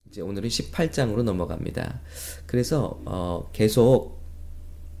이제 오늘은 18장으로 넘어갑니다. 그래서 계속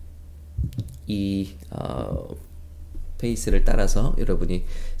이 페이스를 따라서 여러분이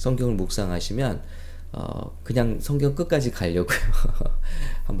성경을 묵상하시면 그냥 성경 끝까지 가려고요.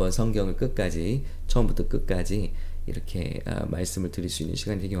 한번 성경을 끝까지 처음부터 끝까지 이렇게 말씀을 드릴 수 있는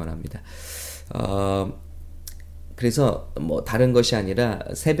시간이 되기 원합니다. 그래서 뭐 다른 것이 아니라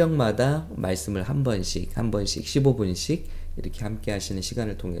새벽마다 말씀을 한 번씩 15분씩 이렇게 함께 하시는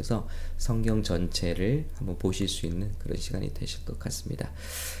시간을 통해서 성경 전체를 한번 보실 수 있는 그런 시간이 되실 것 같습니다.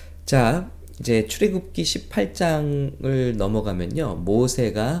 자, 이제 출애굽기 18장을 넘어가면요,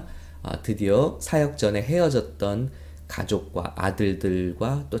 모세가 드디어 사역 전에 헤어졌던 가족과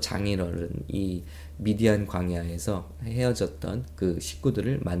아들들과 또 장인어른, 이 미디안 광야에서 헤어졌던 그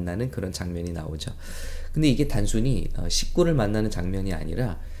식구들을 만나는 그런 장면이 나오죠. 근데 이게 단순히 식구를 만나는 장면이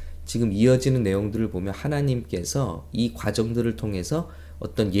아니라 지금 이어지는 내용들을 보면 하나님께서 이 과정들을 통해서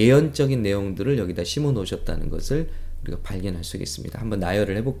어떤 예언적인 내용들을 여기다 심어 놓으셨다는 것을 우리가 발견할 수 있습니다. 한번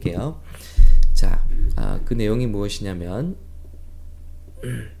나열을 해볼게요. 자, 그 내용이 무엇이냐면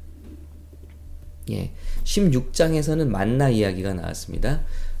 16장에서는 만나 이야기가 나왔습니다.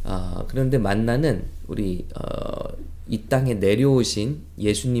 그런데 만나는 우리 이 땅에 내려오신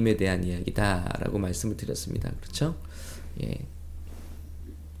예수님에 대한 이야기다라고 말씀을 드렸습니다. 그렇죠? 예.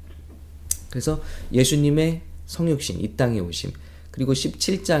 그래서 예수님의 성육신, 이 땅에 오심, 그리고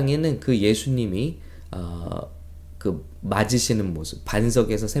 17장에는 그 예수님이 그 맞으시는 모습,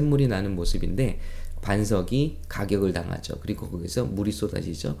 반석에서 샘물이 나는 모습인데 반석이 가격을 당하죠. 그리고 거기서 물이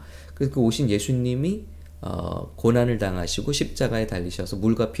쏟아지죠. 그래서 그 오신 예수님이 고난을 당하시고 십자가에 달리셔서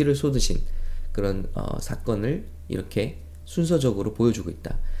물과 피를 쏟으신 그런 사건을 이렇게 순서적으로 보여주고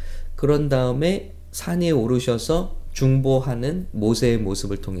있다. 그런 다음에 산 위에 오르셔서 중보하는 모세의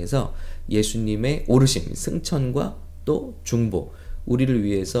모습을 통해서 예수님의 오르심, 승천과 또 중보, 우리를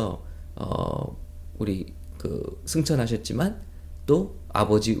위해서 우리 그 승천하셨지만 또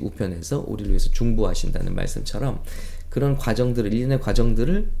아버지 우편에서 우리를 위해서 중보하신다는 말씀처럼 그런 과정들을, 일련의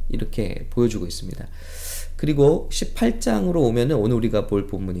과정들을 이렇게 보여주고 있습니다. 그리고 18장으로 오면은 오늘 우리가 볼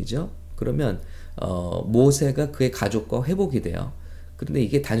본문이죠. 그러면 모세가 그의 가족과 회복이 돼요. 그런데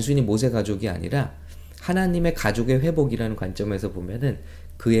이게 단순히 모세 가족이 아니라 하나님의 가족의 회복이라는 관점에서 보면은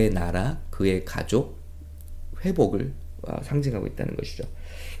그의 나라, 그의 가족 회복을 상징하고 있다는 것이죠.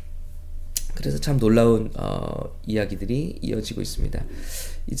 그래서 참 놀라운 이야기들이 이어지고 있습니다.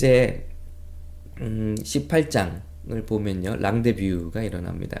 이제 18장을 보면요, 랑데뷰가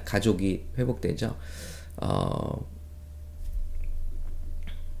일어납니다. 가족이 회복되죠.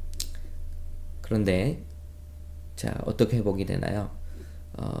 그런데 자, 어떻게 회복이 되나요?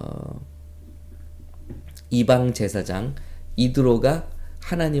 이방 제사장 이드로가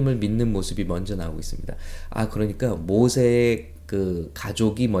하나님을 믿는 모습이 먼저 나오고 있습니다. 그러니까 모세의 그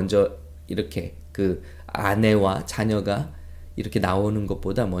가족이 먼저 이렇게 그 아내와 자녀가 이렇게 나오는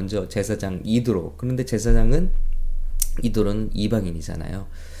것보다 먼저 제사장 이드로, 그런데 이드로는 이방인이잖아요.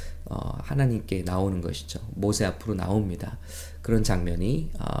 하나님께 나오는 것이죠. 모세 앞으로 나옵니다. 그런 장면이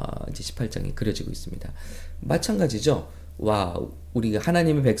이제 18장에 그려지고 있습니다. 마찬가지죠. 우리가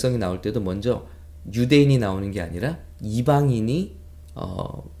하나님의 백성이 나올 때도 먼저 유대인이 나오는 게 아니라 이방인이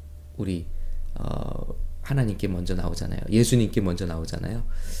우리 하나님께 먼저 나오잖아요. 예수님께 먼저 나오잖아요.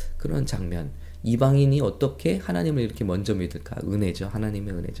 그런 장면, 이방인이 어떻게 하나님을 이렇게 먼저 믿을까? 은혜죠.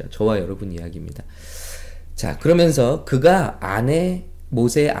 하나님의 은혜죠. 저와 여러분 이야기입니다. 자, 그러면서 그가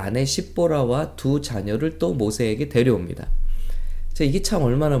모세의 아내 십보라와 두 자녀를 또 모세에게 데려옵니다. 자, 이게 참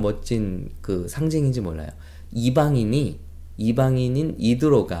얼마나 멋진 그 상징인지 몰라요. 이방인인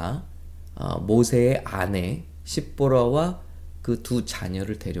이드로가 모세의 아내 십보라와 그 두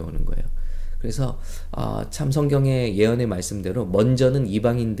자녀를 데려오는 거예요. 그래서 참 성경의 예언의 말씀대로 먼저는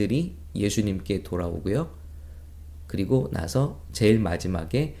이방인들이 예수님께 돌아오고요. 그리고 나서 제일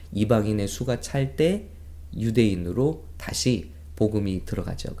마지막에 이방인의 수가 찰 때 유대인으로 다시 복음이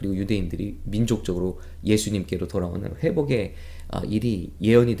들어가죠. 그리고 유대인들이 민족적으로 예수님께로 돌아오는 회복의 일이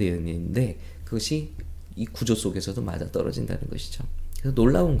예언이 되어 있는데 그것이 이 구조 속에서도 맞아떨어진다는 것이죠. 그래서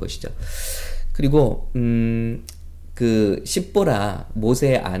놀라운 것이죠. 그리고 그 십보라,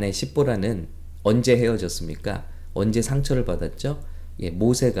 모세의 아내 십보라는 언제 헤어졌습니까? 언제 상처를 받았죠?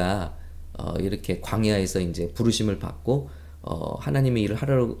 모세가 이렇게 광야에서 이제 부르심을 받고 하나님의 일을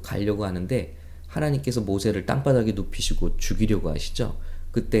하러 가려고 하는데 하나님께서 모세를 땅바닥에 눕히시고 죽이려고 하시죠.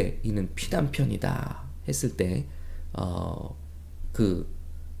 그때 이는 피난편이다 했을 때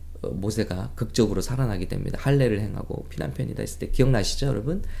모세가 극적으로 살아나게 됩니다. 할례를 행하고 피난편이다 했을 때 기억나시죠,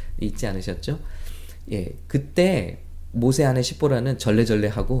 여러분? 잊지 않으셨죠? 그때 모세 아내 십보라는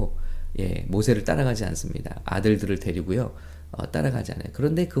절레절레하고 모세를 따라가지 않습니다. 아들들을 데리고요. 따라가지 않아요.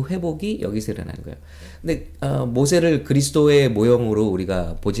 그런데 그 회복이 여기서 일어나는 거예요. 근데 모세를 그리스도의 모형으로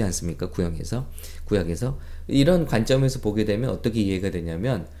우리가 보지 않습니까? 구약에서 이런 관점에서 보게 되면 어떻게 이해가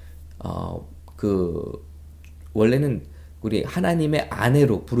되냐면 그 원래는 우리 하나님의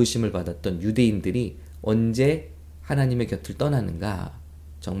아내로 부르심을 받았던 유대인들이 언제 하나님의 곁을 떠나는가?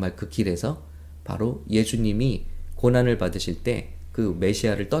 정말 그 길에서 바로 예수님이 고난을 받으실 때 그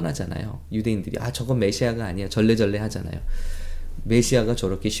메시아를 떠나잖아요. 유대인들이 저건 메시아가 아니야 절레절레 하잖아요. 메시아가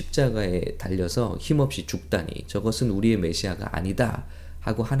저렇게 십자가에 달려서 힘없이 죽다니 저것은 우리의 메시아가 아니다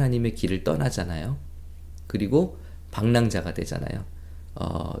하고 하나님의 길을 떠나잖아요. 그리고 방랑자가 되잖아요.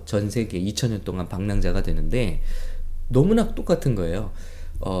 전 세계 2000년 동안 방랑자가 되는데 너무나 똑같은 거예요.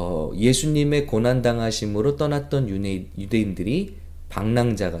 예수님의 고난당하심으로 떠났던 유대인들이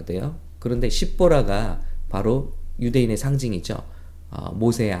방랑자가 돼요. 그런데 십보라가 바로 유대인의 상징이죠.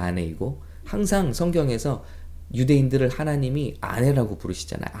 모세의 아내이고 항상 성경에서 유대인들을 하나님이 아내라고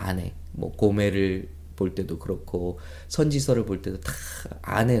부르시잖아요. 아내. 뭐 고멜을 볼 때도 그렇고 선지서를 볼 때도 다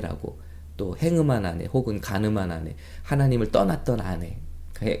아내라고, 또 행음한 아내 혹은 간음한 아내, 하나님을 떠났던 아내,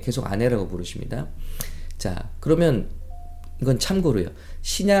 계속 아내라고 부르십니다. 자, 그러면 이건 참고로요.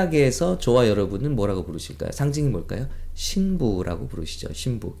 신약에서 저와 여러분은 뭐라고 부르실까요? 상징이 뭘까요? 신부라고 부르시죠.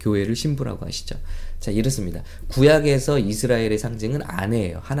 신부. 교회를 신부라고 하시죠. 자, 이렇습니다. 구약에서 이스라엘의 상징은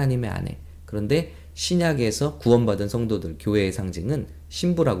아내예요. 하나님의 아내. 그런데 신약에서 구원받은 성도들, 교회의 상징은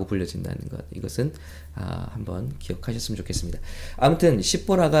신부라고 불려진다는 것. 이것은 한번 기억하셨으면 좋겠습니다. 아무튼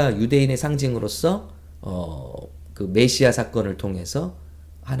십보라가 유대인의 상징으로서 그 메시아 사건을 통해서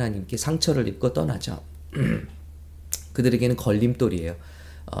하나님께 상처를 입고 떠나죠. 그들에게는 걸림돌이에요.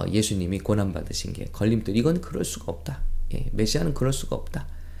 예수님이 고난받으신 게 걸림돌. 이건 그럴 수가 없다. 메시아는 그럴 수가 없다.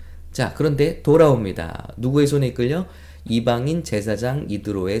 자, 그런데 돌아옵니다. 누구의 손에 이끌려? 이방인 제사장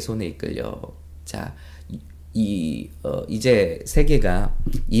이드로의 손에 이끌려. 자, 이제 세계가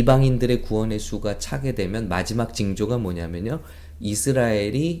이방인들의 구원의 수가 차게 되면 마지막 징조가 뭐냐면요,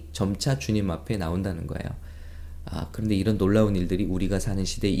 이스라엘이 점차 주님 앞에 나온다는 거예요. 그런데 이런 놀라운 일들이 우리가 사는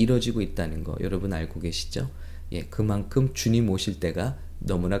시대에 이루어지고 있다는 거 여러분 알고 계시죠? 그만큼 주님 오실 때가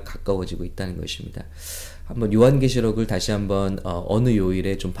너무나 가까워지고 있다는 것입니다. 한번 요한계시록을 다시 한번 어느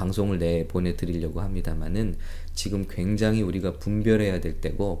요일에 좀 방송을 보내드리려고 합니다만은 지금 굉장히 우리가 분별해야 될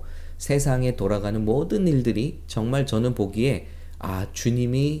때고, 세상에 돌아가는 모든 일들이 정말 저는 보기에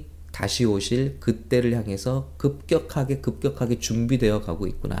주님이 다시 오실 그때를 향해서 급격하게 준비되어 가고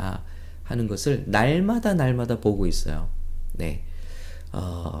있구나 하는 것을 날마다 보고 있어요. 네,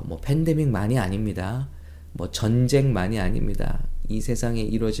 뭐 팬데믹만이 아닙니다. 뭐 전쟁만이 아닙니다. 이 세상에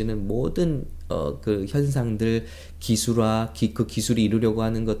이루어지는 모든 그 현상들, 기술화, 그 기술이 이루려고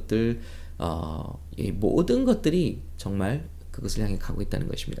하는 것들, 이 모든 것들이 정말 그것을 향해 가고 있다는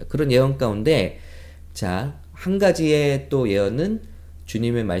것입니다. 그런 예언 가운데 한 가지의 또 예언은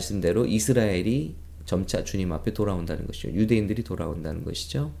주님의 말씀대로 이스라엘이 점차 주님 앞에 돌아온다는 것이죠. 유대인들이 돌아온다는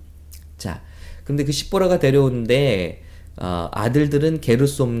것이죠. 자, 근데 그 십보라가 데려오는데 아들들은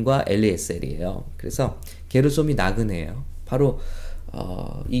게르솜과 엘리에셀이에요. 그래서 게르솜이 나그네예요. 바로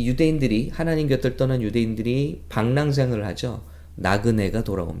이 유대인들이, 하나님 곁을 떠난 유대인들이 방랑생을 하죠. 나그네가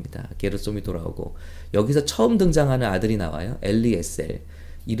돌아옵니다. 게르솜이 돌아오고, 여기서 처음 등장하는 아들이 나와요. 엘리에셀.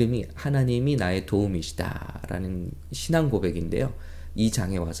 이름이 하나님이 나의 도움이시다 라는 신앙 고백인데요. 이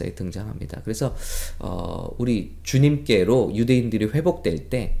장에 와서 등장합니다. 그래서 우리 주님께로 유대인들이 회복될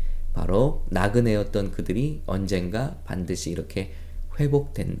때 바로 나그네였던 그들이 언젠가 반드시 이렇게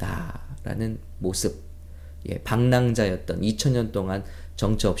회복된다라는 모습, 방랑자였던 2000년 동안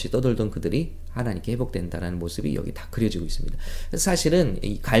정처 없이 떠돌던 그들이 하나님께 회복된다라는 모습이 여기 다 그려지고 있습니다. 그래서 사실은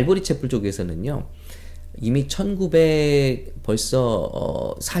이 갈보리 채플 쪽에서는요, 이미 1900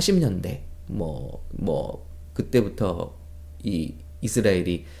 벌써 40년대 그때부터 이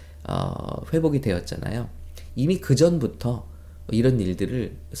이스라엘이 회복이 되었잖아요. 이미 그 전부터 이런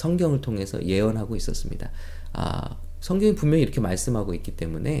일들을 성경을 통해서 예언하고 있었습니다. 성경이 분명히 이렇게 말씀하고 있기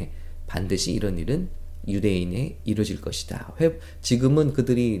때문에 반드시 이런 일은 유대인에 이루어질 것이다. 지금은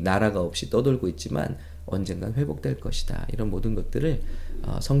그들이 나라가 없이 떠돌고 있지만 언젠간 회복될 것이다. 이런 모든 것들을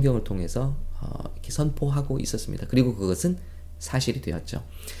성경을 통해서 이렇게 선포하고 있었습니다. 그리고 그것은 사실이 되었죠.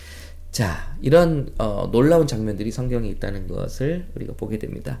 자, 이런 놀라운 장면들이 성경에 있다는 것을 우리가 보게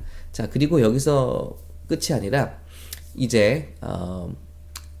됩니다. 자, 그리고 여기서 끝이 아니라 이제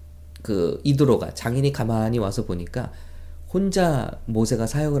그 이드로가, 장인이 가만히 와서 보니까 혼자 모세가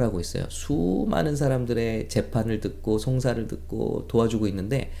사역을 하고 있어요. 수많은 사람들의 재판을 듣고 송사를 듣고 도와주고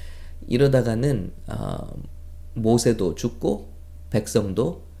있는데, 이러다가는 모세도 죽고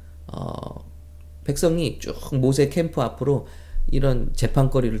백성이 쭉 모세 캠프 앞으로 이런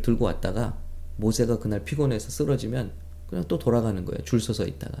재판거리를 들고 왔다가 모세가 그날 피곤해서 쓰러지면 그냥 또 돌아가는 거예요. 줄 서서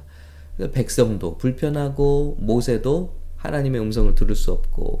있다가. 그러니까 백성도 불편하고 모세도 하나님의 음성을 들을 수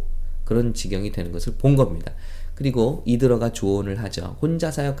없고 그런 지경이 되는 것을 본 겁니다. 그리고 이드러가 조언을 하죠. 혼자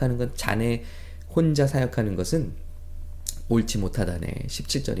사역하는 건 자네 혼자 사역하는 것은 옳지 못하다네.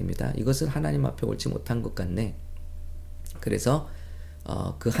 17절입니다. 이것은 하나님 앞에 옳지 못한 것 같네. 그래서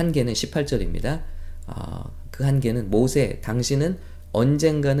그 한계는 18절입니다. 그 한계는 모세 당신은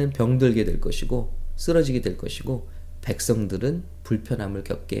언젠가는 병들게 될 것이고 쓰러지게 될 것이고 백성들은 불편함을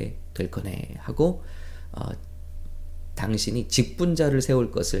겪게 될 거네 하고 당신이 직분자를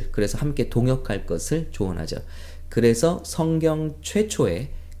세울 것을 그래서 함께 동역할 것을 조언하죠. 그래서 성경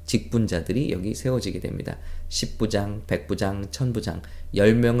최초의 직분자들이 여기 세워지게 됩니다. 10부장, 100부장, 1000부장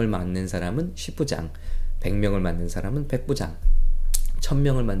 10명을 맡는 사람은 10부장 100명을 맡는 사람은 100부장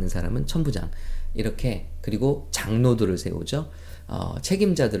 1000명을 맡는 사람은 1000부장 이렇게 그리고 장로들을 세우죠.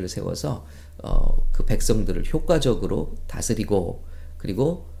 책임자들을 세워서 그 백성들을 효과적으로 다스리고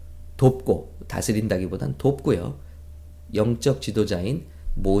그리고 돕고 다스린다기보단 돕고요. 영적 지도자인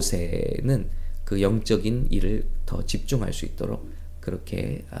모세는 그 영적인 일을 더 집중할 수 있도록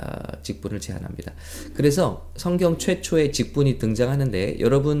그렇게 직분을 제안합니다. 그래서 성경 최초의 직분이 등장하는데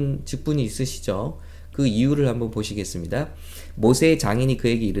여러분 직분이 있으시죠? 그 이유를 한번 보시겠습니다. 모세의 장인이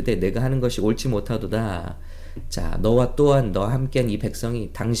그에게 이르되 내가 하는 것이 옳지 못하도다. 자, 너와 또한 너와 함께한 이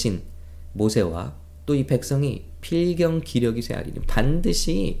백성이 당신 모세와 또 이 백성이 필경 기력이 쇠하리니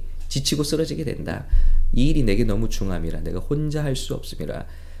반드시 지치고 쓰러지게 된다. 이 일이 내게 너무 중함이라 내가 혼자 할 수 없음이라.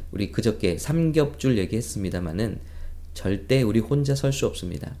 우리 그저께 삼겹줄 얘기했습니다마는 절대 우리 혼자 설 수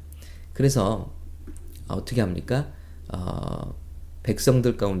없습니다. 그래서 어떻게 합니까?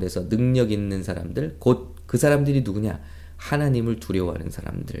 백성들 가운데서 능력 있는 사람들, 곧 그 사람들이 누구냐? 하나님을 두려워하는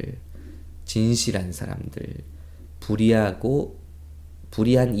사람들, 진실한 사람들,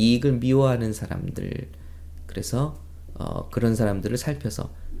 불의한 이익을 미워하는 사람들. 그래서 그런 사람들을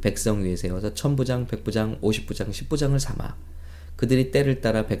살펴서 백성 위에 세워서 1000부장, 100부장, 50부장, 10부장을 삼아 그들이 때를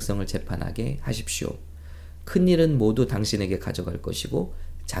따라 백성을 재판하게 하십시오. 큰 일은 모두 당신에게 가져갈 것이고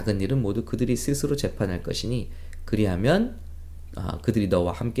작은 일은 모두 그들이 스스로 재판할 것이니 그리하면 그들이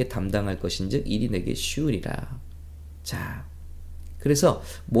너와 함께 담당할 것인즉 일이 내게 쉬우리라. 자, 그래서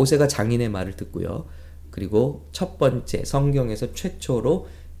모세가 장인의 말을 듣고요. 그리고 첫 번째 성경에서 최초로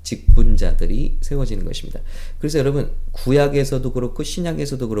직분자들이 세워지는 것입니다. 그래서 여러분 구약에서도 그렇고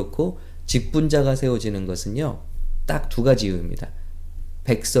신약에서도 그렇고 직분자가 세워지는 것은요. 딱 두 가지 이유입니다.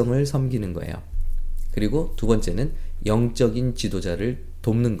 백성을 섬기는 거예요. 그리고 두 번째는 영적인 지도자를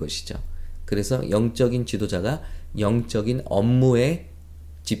돕는 것이죠. 그래서 영적인 지도자가 영적인 업무에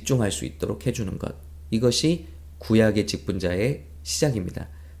집중할 수 있도록 해주는 것. 이것이 구약의 직분자의 시작입니다.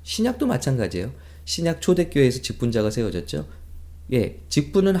 신약도 마찬가지예요. 신약 초대교회에서 직분자가 세워졌죠. 예,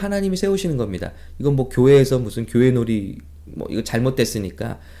 직분은 하나님이 세우시는 겁니다. 이건 뭐 교회에서 무슨 교회놀이 뭐 이거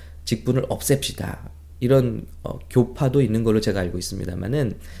잘못됐으니까 직분을 없앱시다. 이런 교파도 있는 걸로 제가 알고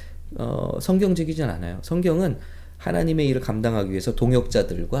있습니다만은 성경적이진 않아요. 성경은 하나님의 일을 감당하기 위해서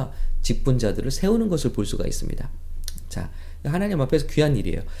동역자들과 직분자들을 세우는 것을 볼 수가 있습니다. 자, 하나님 앞에서 귀한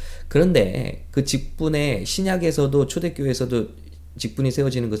일이에요. 그런데 그 직분에 신약에서도 초대교회에서도 직분이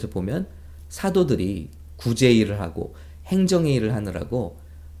세워지는 것을 보면 사도들이 구제 일을 하고 행정의 일을 하느라고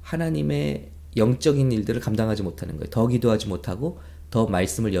하나님의 영적인 일들을 감당하지 못하는 거예요. 더 기도하지 못하고 더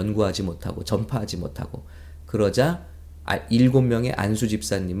말씀을 연구하지 못하고 전파하지 못하고 그러자 7명의 안수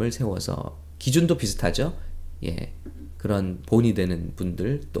집사님을 세워서 기준도 비슷하죠. 예, 그런 본이 되는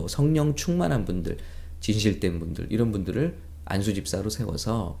분들 또 성령 충만한 분들 진실된 분들 이런 분들을 안수 집사로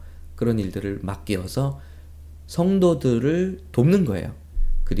세워서 그런 일들을 맡겨서 성도들을 돕는 거예요.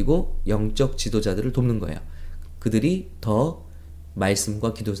 그리고 영적 지도자들을 돕는 거예요. 그들이 더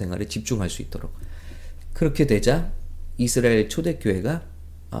말씀과 기도 생활에 집중할 수 있도록. 그렇게 되자 이스라엘 초대교회가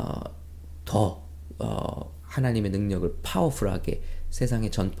더 하나님의 능력을 파워풀하게 세상에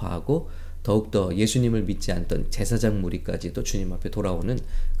전파하고 더욱더 예수님을 믿지 않던 제사장 무리까지도 주님 앞에 돌아오는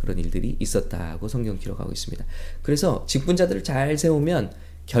그런 일들이 있었다고 성경 기록하고 있습니다. 그래서 직분자들을 잘 세우면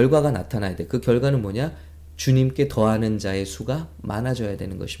결과가 나타나야 돼. 그 결과는 뭐냐? 주님께 더하는 자의 수가 많아져야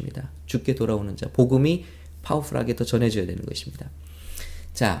되는 것입니다. 주께 돌아오는 자, 복음이 파워풀하게 더 전해져야 되는 것입니다.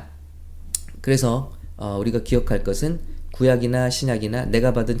 자, 그래서 우리가 기억할 것은 구약이나 신약이나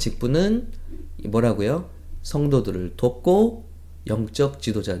내가 받은 직분은 뭐라고요? 성도들을 돕고 영적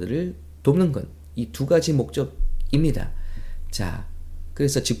지도자들을 돕는 것. 이 두 가지 목적입니다. 자,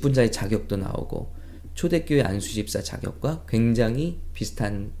 그래서 직분자의 자격도 나오고 초대교회 안수집사 자격과 굉장히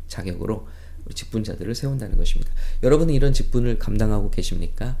비슷한 자격으로 직분자들을 세운다는 것입니다. 여러분은 이런 직분을 감당하고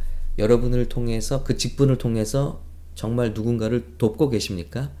계십니까? 여러분을 통해서 그 직분을 통해서 정말 누군가를 돕고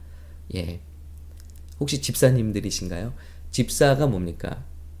계십니까? 예. 혹시 집사님들이신가요? 집사가 뭡니까?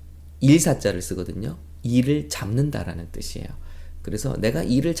 일사자를 쓰거든요. 일을 잡는다라는 뜻이에요. 그래서 내가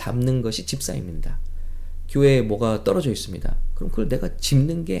일을 잡는 것이 집사입니다. 교회에 뭐가 떨어져 있습니다. 그럼 그걸 내가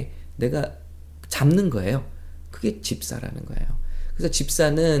짚는 게 내가 잡는 거예요. 그게 집사라는 거예요. 그래서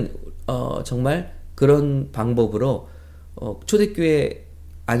집사는 정말 그런 방법으로 초대교회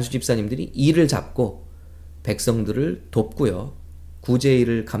안수 집사님들이 일을 잡고 백성들을 돕고요.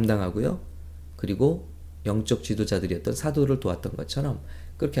 구제일을 감당하고요. 그리고 영적 지도자들이었던 사도를 도왔던 것처럼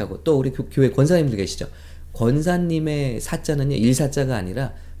그렇게 하고, 또 우리 교회 권사님들 계시죠. 권사님의 사자는요, 일사자가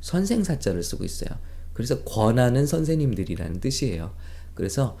아니라 선생사자를 쓰고 있어요. 그래서 권하는 선생님들이라는 뜻이에요.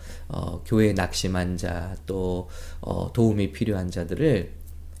 그래서 교회에 낙심한 자, 또 도움이 필요한 자들을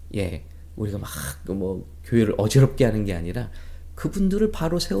우리가 막 뭐 교회를 어지럽게 하는 게 아니라 그분들을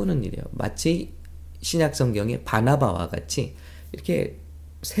바로 세우는 일이에요. 마치 신약 성경의 바나바와 같이 이렇게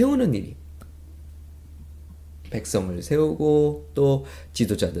세우는 일이, 백성을 세우고 또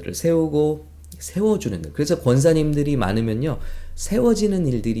지도자들을 세우고 세워주는 일. 그래서 권사님들이 많으면요, 세워지는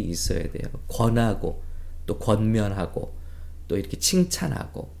일들이 있어야 돼요. 권하고 또 권면하고 또 이렇게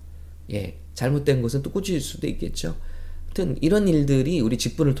칭찬하고, 잘못된 것은 또 꾸짖을 수도 있겠죠. 하여튼 이런 일들이 우리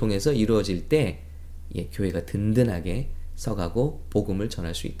직분을 통해서 이루어질 때 교회가 든든하게 서가고 복음을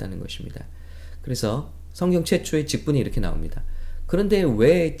전할 수 있다는 것입니다. 그래서 성경 최초의 직분이 이렇게 나옵니다. 그런데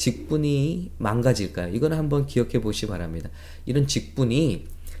왜 직분이 망가질까요? 이거는 한번 기억해 보시기 바랍니다. 이런 직분이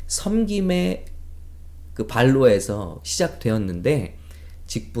섬김의 그 발로에서 시작되었는데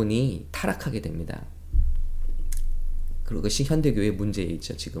직분이 타락하게 됩니다. 그것이 현대교회의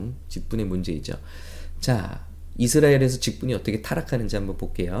문제이죠. 지금 직분의 문제이죠. 자, 이스라엘에서 직분이 어떻게 타락하는지 한번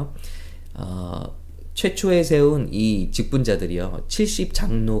볼게요. 최초에 세운 이 직분자들이요,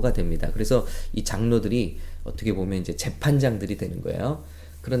 70장로가 됩니다. 그래서 이 장로들이 어떻게 보면 이제 재판장들이 되는 거예요.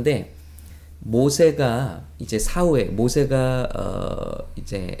 그런데 모세가 이제 사후에, 모세가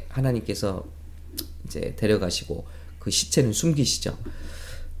이제 하나님께서 이제 데려가시고 그 시체는 숨기시죠.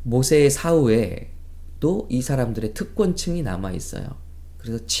 모세의 사후에 또 이 사람들의 특권층이 남아 있어요.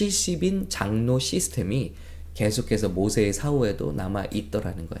 그래서 70인 장로 시스템이 계속해서 모세의 사후에도 남아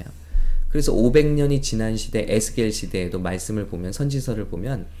있더라는 거예요. 그래서 500년이 지난 시대, 에스겔 시대에도 말씀을 보면, 선지서를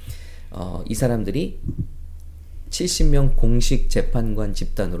보면 이 사람들이 70명 공식 재판관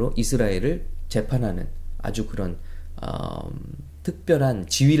집단으로 이스라엘을 재판하는 아주 그런 특별한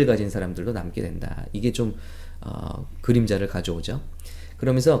지위를 가진 사람들도 남게 된다. 이게 좀 그림자를 가져오죠.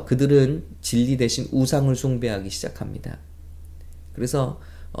 그러면서 그들은 진리 대신 우상을 숭배하기 시작합니다. 그래서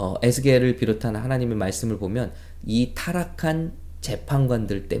에스겔을 비롯한 하나님의 말씀을 보면 이 타락한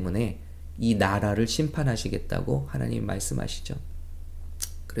재판관들 때문에 이 나라를 심판하시겠다고 하나님이 말씀하시죠.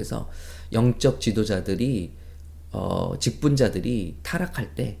 그래서 영적 지도자들이 직분자들이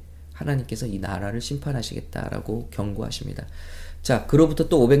타락할 때 하나님께서 이 나라를 심판하시겠다라고 경고하십니다. 자, 그로부터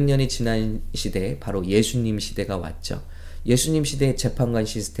또 500년이 지난 시대에 바로 예수님 시대가 왔죠. 예수님 시대의 재판관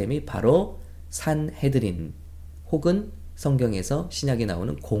시스템이 바로 산헤드린 혹은 성경에서 신약에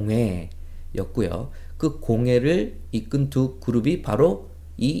나오는 공회였고요. 그 공회를 이끈 두 그룹이 바로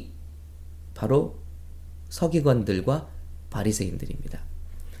서기관들과 바리새인들입니다.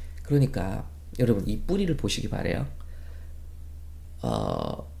 그러니까 여러분 이 뿌리를 보시기 바래요.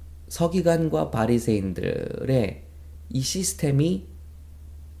 서기관과 바리새인들의 이 시스템이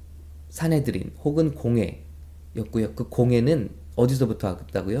산헤드린 혹은 공회였고요. 그 공회는 어디서부터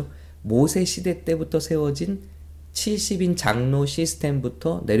왔다고요? 모세 시대 때부터 세워진 70인 장로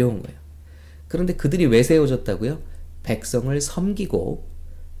시스템부터 내려온 거예요. 그런데 그들이 왜 세워졌다고요? 백성을 섬기고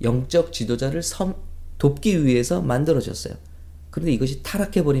영적 지도자를 돕기 위해서 만들어졌어요. 그런데 이것이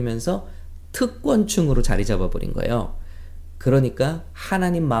타락해버리면서 특권층으로 자리 잡아버린 거예요. 그러니까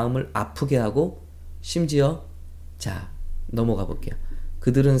하나님 마음을 아프게 하고, 심지어 자, 넘어가 볼게요.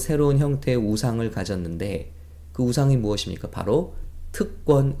 그들은 새로운 형태의 우상을 가졌는데 그 우상이 무엇입니까? 바로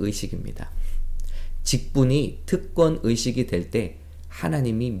특권의식입니다. 직분이 특권의식이 될 때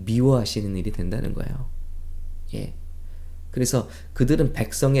하나님이 미워하시는 일이 된다는 거예요. 그래서 그들은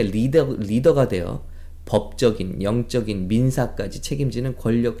백성의 리더가 되어 법적인, 영적인, 민사까지 책임지는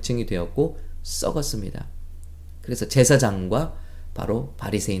권력층이 되었고 썩었습니다. 그래서 제사장과 바로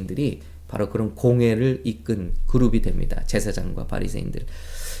바리새인들이 바로 그런 공회를 이끈 그룹이 됩니다. 제사장과 바리새인들.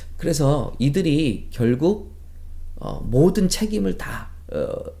 그래서 이들이 결국 모든 책임을 다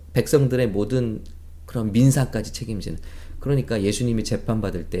백성들의 모든 그런 민사까지 책임지는, 그러니까 예수님이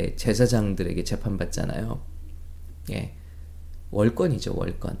재판받을 때 제사장들에게 재판받잖아요. 월권이죠,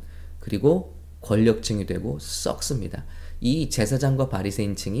 월권. 그리고 권력층이 되고 썩습니다. 이 제사장과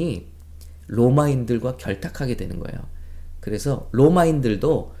바리새인층이 로마인들과 결탁하게 되는 거예요. 그래서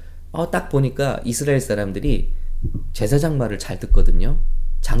로마인들도 딱 보니까 이스라엘 사람들이 제사장 말을 잘 듣거든요.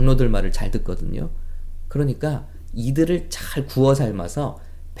 장로들 말을 잘 듣거든요. 그러니까 이들을 잘 구워 삶아서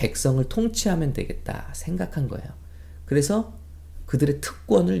백성을 통치하면 되겠다 생각한 거예요. 그래서 그들의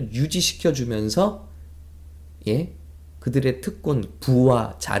특권을 유지시켜 주면서 그들의 특권,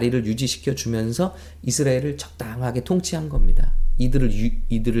 부와 자리를 유지시켜 주면서 이스라엘을 적당하게 통치한 겁니다.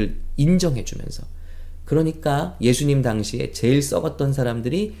 이들을 인정해 주면서. 그러니까 예수님 당시에 제일 썩었던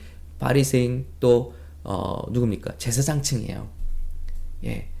사람들이 바리새인 또 누굽니까? 제사장층이에요.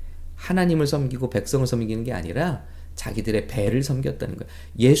 하나님을 섬기고 백성을 섬기는 게 아니라 자기들의 배를 섬겼다는 거예요.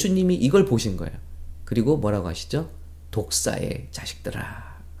 예수님이 이걸 보신 거예요. 그리고 뭐라고 하시죠? 독사의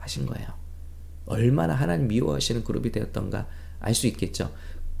자식들아 하신 거예요. 얼마나 하나님 미워하시는 그룹이 되었던가 알 수 있겠죠.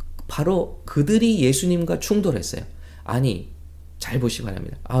 바로 그들이 예수님과 충돌했어요. 아니, 잘 보시기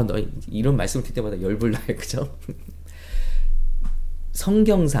바랍니다. 너 이런 말씀을 듣을 때마다 열불나요. 그죠?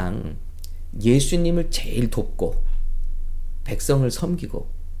 성경상 예수님을 제일 돕고 백성을 섬기고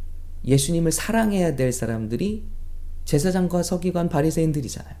예수님을 사랑해야 될 사람들이 제사장과 서기관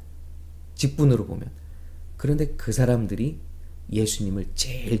바리새인들이잖아요. 직분으로 보면. 그런데 그 사람들이 예수님을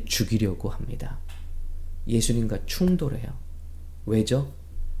제일 죽이려고 합니다. 예수님과 충돌해요. 왜죠?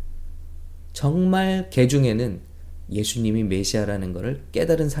 정말 개중에는 예수님이 메시아라는 것을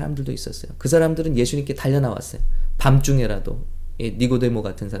깨달은 사람들도 있었어요. 그 사람들은 예수님께 달려나왔어요. 밤중에라도. 니고데모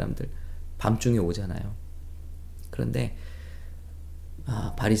같은 사람들 밤중에 오잖아요. 그런데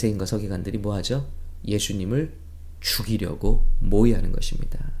바리새인과 서기관들이 뭐하죠? 예수님을 죽이려고 모의하는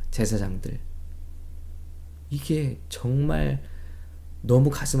것입니다. 제사장들. 이게 정말 너무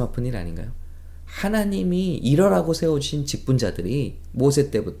가슴 아픈 일 아닌가요? 하나님이 이러라고 세워주신 직분자들이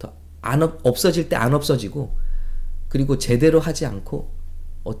모세 때부터 없어질 때 안 없어지고, 그리고 제대로 하지 않고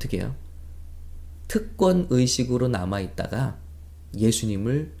어떻게 해요? 특권 의식으로 남아있다가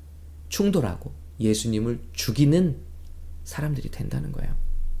예수님을 충돌하고 예수님을 죽이는 사람들이 된다는 거예요.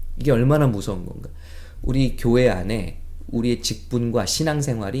 이게 얼마나 무서운 건가. 우리 교회 안에 우리의 직분과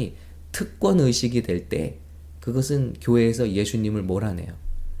신앙생활이 특권 의식이 될 때 그것은 교회에서 예수님을 몰아내요.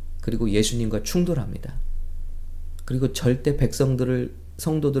 그리고 예수님과 충돌합니다. 그리고 절대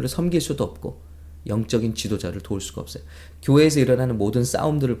성도들을 섬길 수도 없고 영적인 지도자를 도울 수가 없어요. 교회에서 일어나는 모든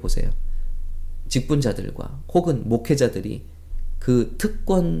싸움들을 보세요. 직분자들과 혹은 목회자들이 그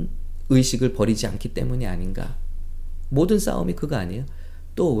특권 의식을 버리지 않기 때문이 아닌가. 모든 싸움이 그거 아니에요?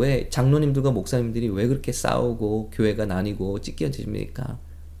 또 왜 장로님들과 목사님들이 왜 그렇게 싸우고 교회가 나뉘고 찢겨집니까?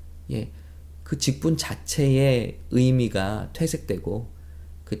 그 직분 자체의 의미가 퇴색되고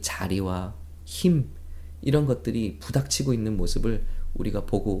그 자리와 힘 이런 것들이 부닥치고 있는 모습을 우리가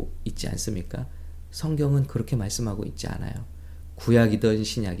보고 있지 않습니까? 성경은 그렇게 말씀하고 있지 않아요. 구약이든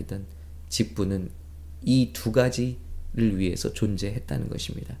신약이든 직분은 이 두 가지를 위해서 존재했다는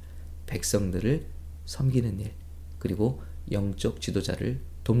것입니다. 백성들을 섬기는 일, 그리고 영적 지도자를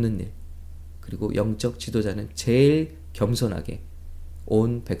돕는 일, 그리고 영적 지도자는 제일 겸손하게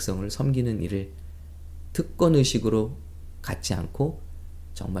온 백성을 섬기는 일을 특권의식으로 갖지 않고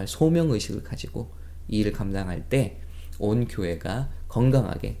정말 소명의식을 가지고 이 일을 감당할 때 온 교회가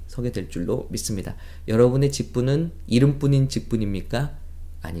건강하게 서게 될 줄로 믿습니다. 여러분의 직분은 이름뿐인 직분입니까?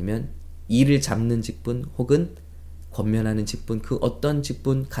 아니면 일을 잡는 직분 혹은 권면하는 직분, 그 어떤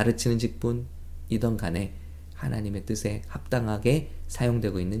직분, 가르치는 직분이든 간에 하나님의 뜻에 합당하게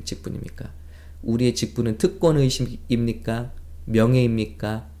사용되고 있는 직분입니까? 우리의 직분은 특권의식입니까?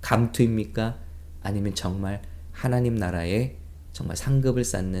 명예입니까? 감투입니까? 아니면 정말 하나님 나라에 정말 상급을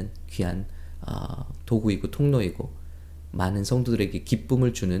쌓는 귀한 도구이고 통로이고 많은 성도들에게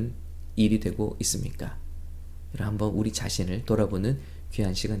기쁨을 주는 일이 되고 있습니까? 한번 우리 자신을 돌아보는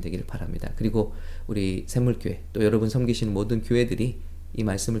귀한 시간 되기를 바랍니다. 그리고 우리 샘물교회 또 여러분 섬기시는 모든 교회들이 이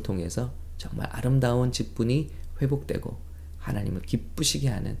말씀을 통해서 정말 아름다운 직분이 회복되고 하나님을 기쁘시게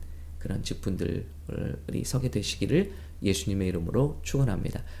하는 그런 직분들이 서게 되시기를 예수님의 이름으로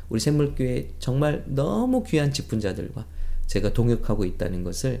축원합니다. 우리 샘물교회 정말 너무 귀한 직분자들과 제가 동역하고 있다는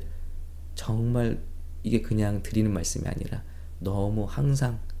것을 정말 이게 그냥 드리는 말씀이 아니라 너무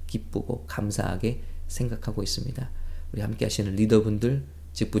항상 기쁘고 감사하게 생각하고 있습니다. 우리 함께 하시는 리더분들,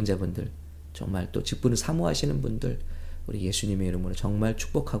 직분자분들, 정말 또 직분을 사모하시는 분들, 우리 예수님의 이름으로 정말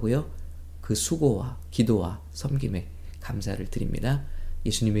축복하고요. 그 수고와 기도와 섬김에 감사를 드립니다.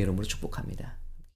 예수님의 이름으로 축복합니다.